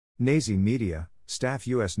Nazi Media, Staff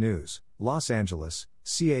U.S. News, Los Angeles,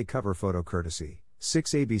 CA cover photo courtesy,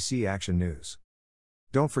 6 ABC Action News.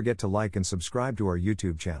 Don't forget to like and subscribe to our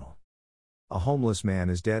YouTube channel. A homeless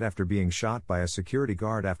man is dead after being shot by a security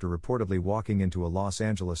guard after reportedly walking into a Los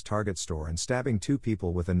Angeles Target store and stabbing two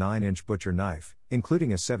people with a 9-inch butcher knife,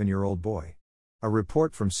 including a 7-year-old boy. A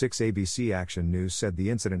report from 6 ABC Action News said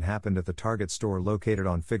the incident happened at the Target store located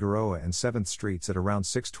on Figueroa and 7th Streets at around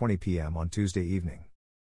 6:20 p.m. on Tuesday evening.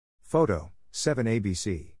 Photo, 7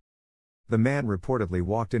 ABC. The man reportedly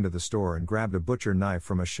walked into the store and grabbed a butcher knife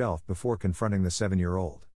from a shelf before confronting the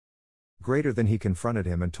 7-year-old. Greater than he confronted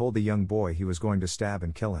him and told the young boy he was going to stab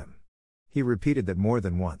and kill him. He repeated that more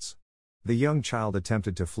than once. The young child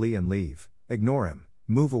attempted to flee and leave, ignore him,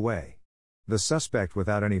 move away. The suspect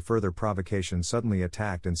without any further provocation suddenly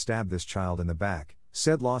attacked and stabbed this child in the back,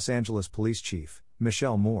 said Los Angeles Police Chief,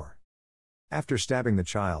 Michelle Moore. After stabbing the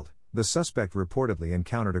child, the suspect reportedly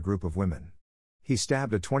encountered a group of women. He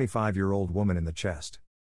stabbed a 25-year-old woman in the chest.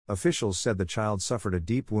 Officials said the child suffered a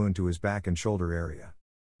deep wound to his back and shoulder area.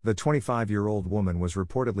 The 25-year-old woman was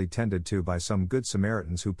reportedly tended to by some Good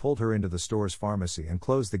Samaritans who pulled her into the store's pharmacy and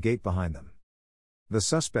closed the gate behind them. The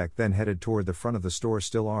suspect then headed toward the front of the store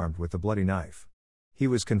still armed with the bloody knife. He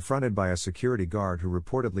was confronted by a security guard who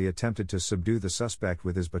reportedly attempted to subdue the suspect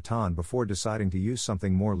with his baton before deciding to use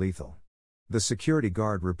something more lethal. The security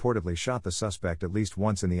guard reportedly shot the suspect at least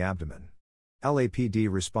once in the abdomen.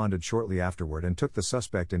 LAPD responded shortly afterward and took the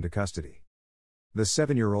suspect into custody. The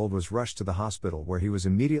 7-year-old was rushed to the hospital where he was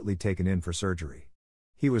immediately taken in for surgery.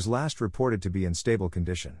 He was last reported to be in stable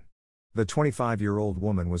condition. The 25-year-old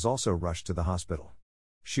woman was also rushed to the hospital.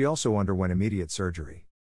 She also underwent immediate surgery.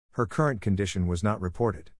 Her current condition was not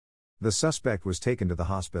reported. The suspect was taken to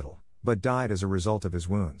the hospital, but died as a result of his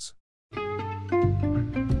wounds.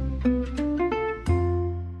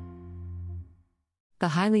 The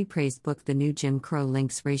highly praised book The New Jim Crow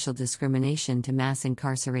links racial discrimination to mass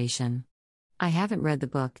incarceration. I haven't read the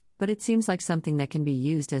book, but it seems like something that can be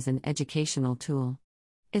used as an educational tool.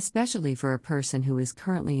 Especially for a person who is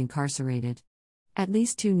currently incarcerated. At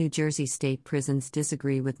least 2 New Jersey state prisons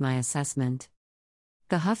disagree with my assessment.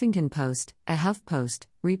 The Huffington Post, a HuffPost,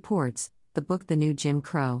 reports, the book The New Jim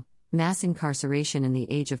Crow, Mass Incarceration in the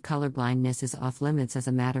Age of Colorblindness is off limits as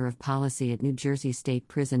a matter of policy at New Jersey State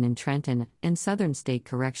Prison in Trenton and Southern State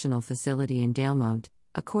Correctional Facility in Dalemont,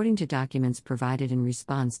 according to documents provided in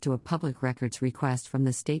response to a public records request from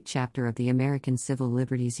the state chapter of the American Civil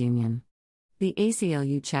Liberties Union. The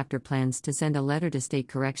ACLU chapter plans to send a letter to state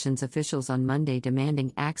corrections officials on Monday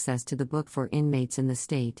demanding access to the book for inmates in the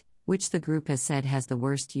state, which the group has said has the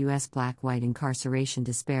worst U.S. black-white incarceration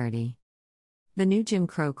disparity. The New Jim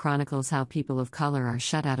Crow chronicles how people of color are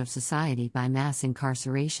shut out of society by mass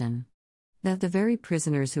incarceration. That the very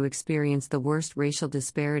prisoners who experience the worst racial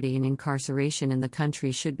disparity in incarceration in the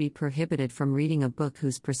country should be prohibited from reading a book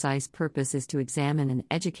whose precise purpose is to examine and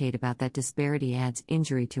educate about that disparity adds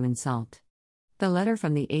injury to insult. The letter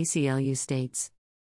from the ACLU states,